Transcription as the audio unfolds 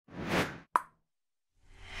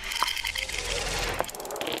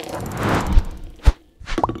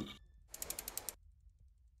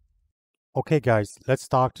Okay guys, let's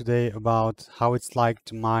talk today about how it's like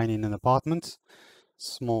to mine in an apartment,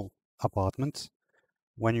 small apartment,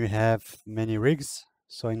 when you have many rigs.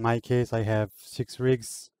 So in my case, I have 6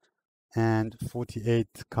 rigs and 48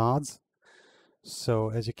 cards.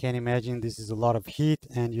 So as you can imagine, this is a lot of heat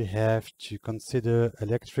and you have to consider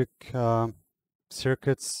electric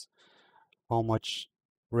circuits, how much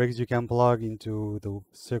rigs you can plug into the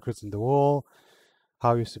circuits in the wall,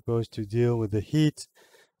 how you're supposed to deal with the heat.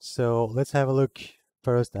 So let's have a look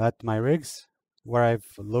first at my rigs, where I've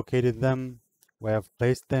located them, where I've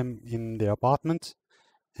placed them in the apartment,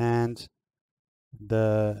 and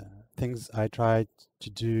the things I tried to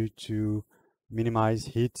do to minimize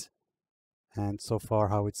heat, and so far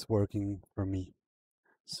how it's working for me.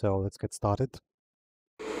 So let's get started.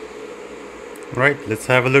 Right, let's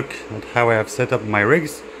have a look at how I have set up my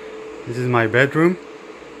rigs. This is my bedroom,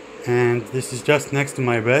 and this is just next to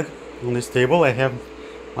my bed. On this table I have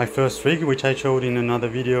my first rig, which I showed in another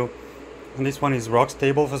video, and this one is rock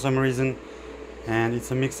stable for some reason, and it's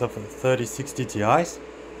a mix of 3060 Ti's,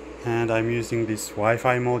 and I'm using this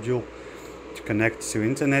Wi-Fi module to connect to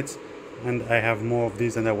internet, and I have more of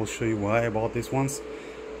these and I will show you why I bought these ones.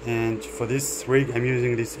 And for this rig I'm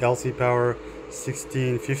using this LC Power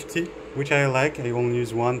 1650, which I like. I only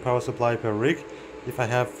use one power supply per rig. If I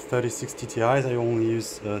have 3060 Ti's I only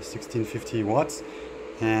use 1650 watts,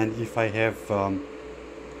 and if I have a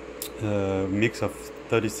mix of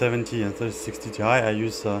 3070 and 3060 Ti I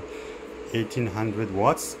use 1800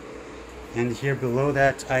 watts. And here below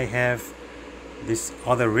that I have this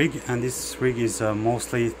other rig, and this rig is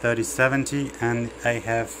mostly 3070, and I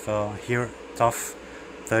have here tough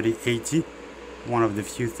 3080, one of the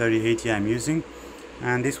few 3080 I'm using.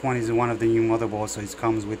 And this one is one of the new motherboards, so it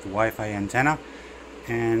comes with Wi-Fi antenna.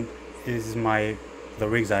 And this is the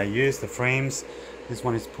rigs I use, the frames. This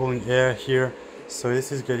one is pulling air here, so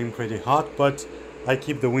this is getting pretty hot, but I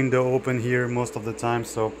keep the window open here most of the time,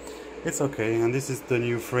 so it's okay. And this is the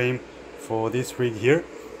new frame for this rig here,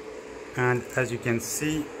 and as you can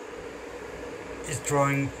see it's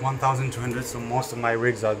drawing 1200, so most of my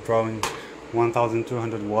rigs are drawing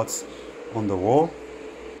 1200 watts on the wall.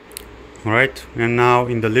 Alright, and now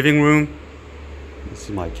in the living room, this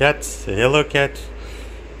is my cat, a yellow cat,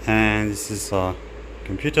 and this is a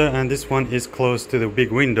computer, and this one is close to the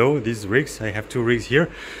big window. These rigs, I have 2 rigs here.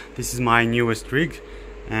 This is my newest rig,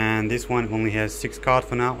 and this one only has 6 cards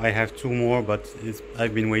for now. I have 2 more, but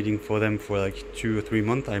I've been waiting for them for like 2 or 3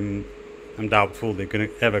 months. I'm doubtful they're gonna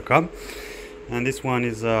ever come. And this one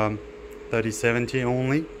is 3070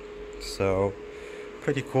 only, so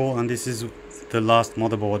pretty cool. And this is the last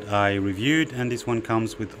motherboard I reviewed, and this one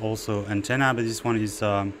comes with also antenna, but this one is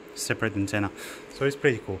separate antenna, so it's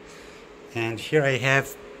pretty cool. And here I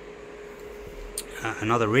have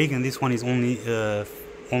another rig, and this one is only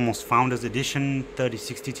almost Founders Edition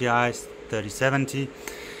 3060 Ti, 3070,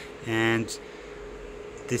 and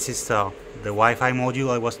this is the Wi-Fi module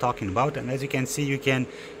I was talking about. And as you can see, you can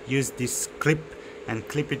use this clip and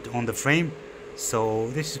clip it on the frame, so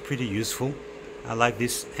this is pretty useful. I like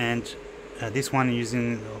this. And this one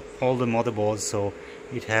using all the motherboards, so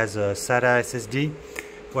it has a SATA SSD,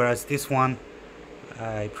 whereas this one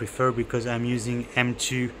I prefer because I'm using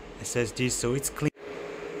M2 SSD, so it's clean.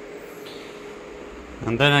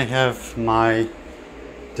 And then I have my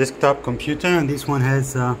desktop computer, and this one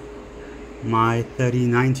has my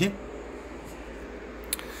 3090.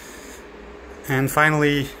 And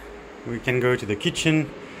finally we can go to the kitchen,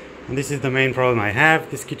 and this is the main problem I have.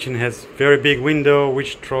 This kitchen has very big window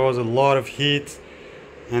which draws a lot of heat,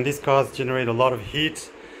 and these cards generate a lot of heat.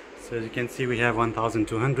 So as you can see, we have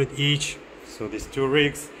 1200 each, so these 2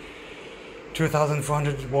 rigs,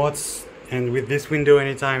 2400 watts. And with this window,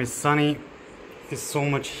 anytime it's sunny, there's so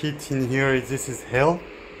much heat in here, this is hell.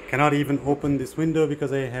 Cannot even open this window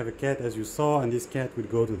because I have a cat, as you saw, and this cat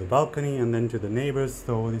would go to the balcony and then to the neighbors,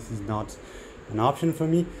 so this is not an option for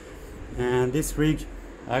me. And this rig,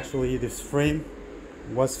 actually this frame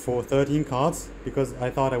was for 13 cards, because I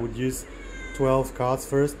thought I would use 12 cards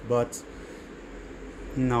first, but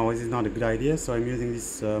no, this is not a good idea. So I'm using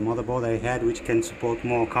this motherboard I had, which can support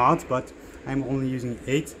more cards, but I'm only using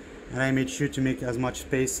 8, and I made sure to make as much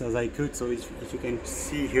space as I could. So if you can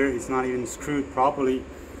see here, it's not even screwed properly,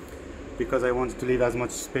 because I wanted to leave as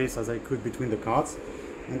much space as I could between the cards.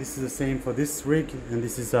 And this is the same for this rig, and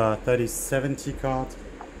this is a 3070 card,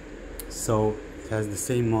 so it has the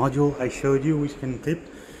same module I showed you, which can clip,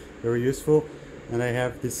 very useful. And I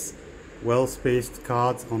have this well-spaced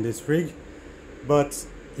cards on this rig, but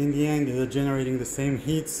in the end they're generating the same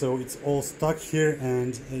heat, so it's all stuck here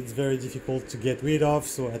and it's very difficult to get rid of.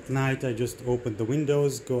 So at night I just open the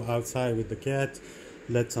windows, go outside with the cat,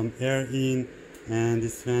 let some air in, and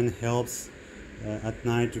this fan helps at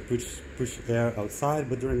night to push air outside,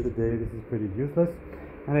 but during the day this is pretty useless.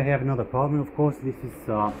 And I have another problem, of course. This is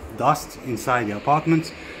dust inside the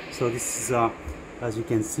apartment. So this is as you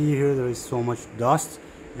can see here, there is so much dust,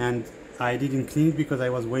 and I didn't clean it because I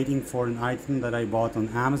was waiting for an item that I bought on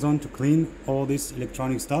Amazon to clean all this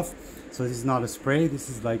electronic stuff. So this is not a spray, this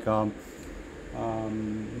is like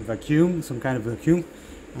vacuum, some kind of vacuum,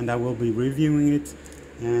 and I will be reviewing it.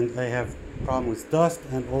 And I have problem with dust,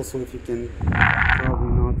 and also, if you can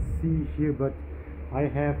probably not see here, but I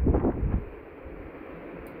have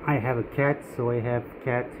a cat, so I have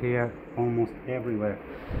cat hair almost everywhere.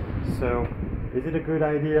 So is it a good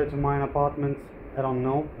idea to mine apartments? I don't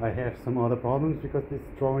know. I have some other problems because this is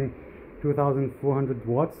drawing 2400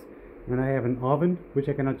 watts, and I have an oven which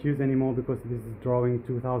I cannot use anymore because this is drawing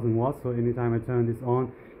 2000 watts. So anytime I turn this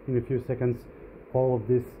on, in a few seconds all of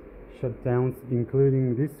this shut down,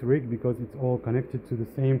 including this rig, because it's all connected to the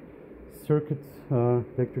same circuit,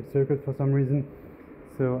 electric circuit for some reason.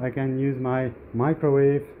 So I can use my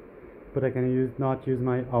microwave, but I can not use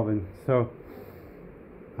my oven. So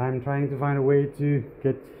I'm trying to find a way to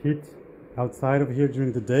get heat outside of here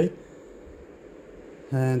during the day,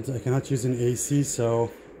 and I cannot use an AC, so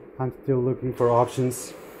I'm still looking for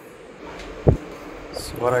options.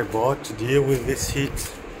 So what I bought to deal with this heat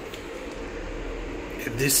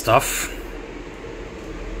is this stuff.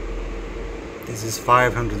 This is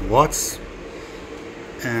 500 watts,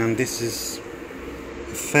 and this is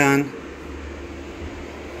a fan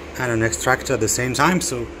and an extractor at the same time,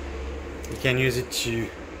 so you can use it to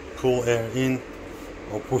pull air in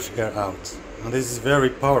or push air out. And this is very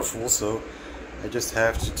powerful, so I just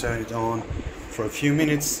have to turn it on for a few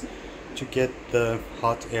minutes to get the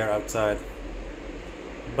hot air outside.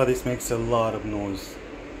 But this makes a lot of noise,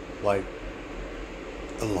 like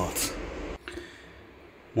a lot.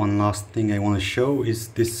 One last thing I want to show is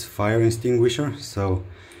this fire extinguisher. So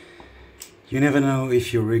you never know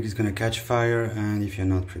if your rig is gonna catch fire, and if you're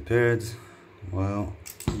not prepared, well,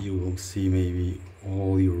 you will see maybe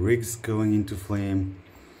all your rigs going into flame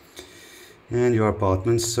and your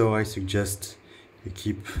apartments. So I suggest you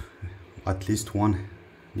keep at least one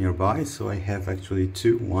nearby. So I have actually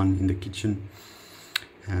two, one in the kitchen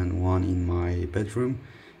and one in my bedroom,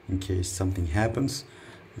 in case something happens.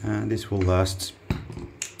 And this will last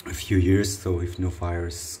a few years, so if no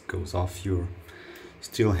fires goes off, you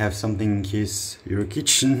still have something in case your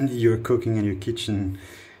kitchen, you're cooking and your kitchen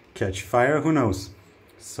catch fire, who knows.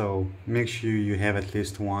 So make sure you have at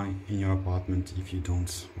least one in your apartment if you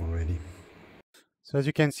don't already. So as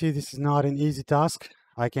you can see, this is not an easy task.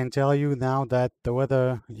 I can tell you now that the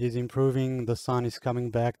weather is improving, the sun is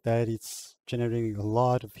coming back, that it's generating a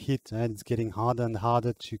lot of heat, and it's getting harder and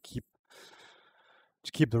harder to keep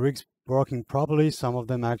the rigs working properly. Some of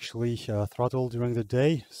them actually throttle during the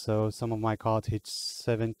day, so some of my cards hit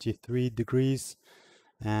 73 degrees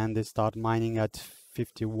and they start mining at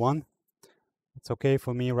 51. It's okay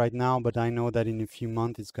for me right now, but I know that in a few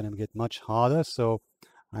months it's going to get much harder. So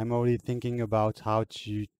I'm already thinking about how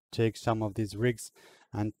to take some of these rigs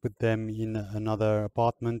and put them in another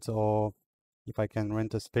apartment, or if I can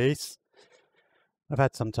rent a space. I've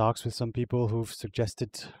had some talks with some people who've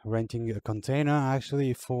suggested renting a container,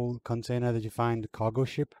 actually a full container that you find a cargo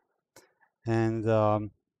ship. And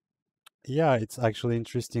yeah, it's actually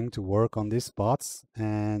interesting to work on these spots,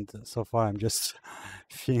 and so far I'm just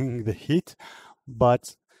feeling the heat,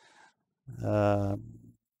 but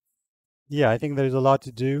yeah, I think there's a lot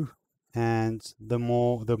to do, and the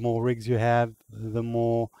more rigs you have, the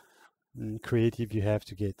more creative you have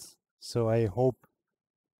to get. So I hope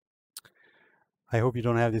you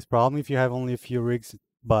don't have this problem if you have only a few rigs,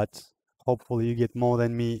 but hopefully you get more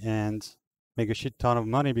than me and make a shit ton of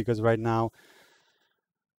money, because right now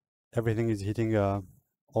everything is hitting a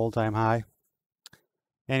all-time high.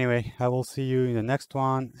 Anyway, I will see you in the next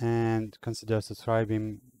one, and consider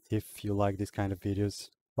subscribing if you like this kind of videos.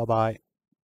 Bye bye.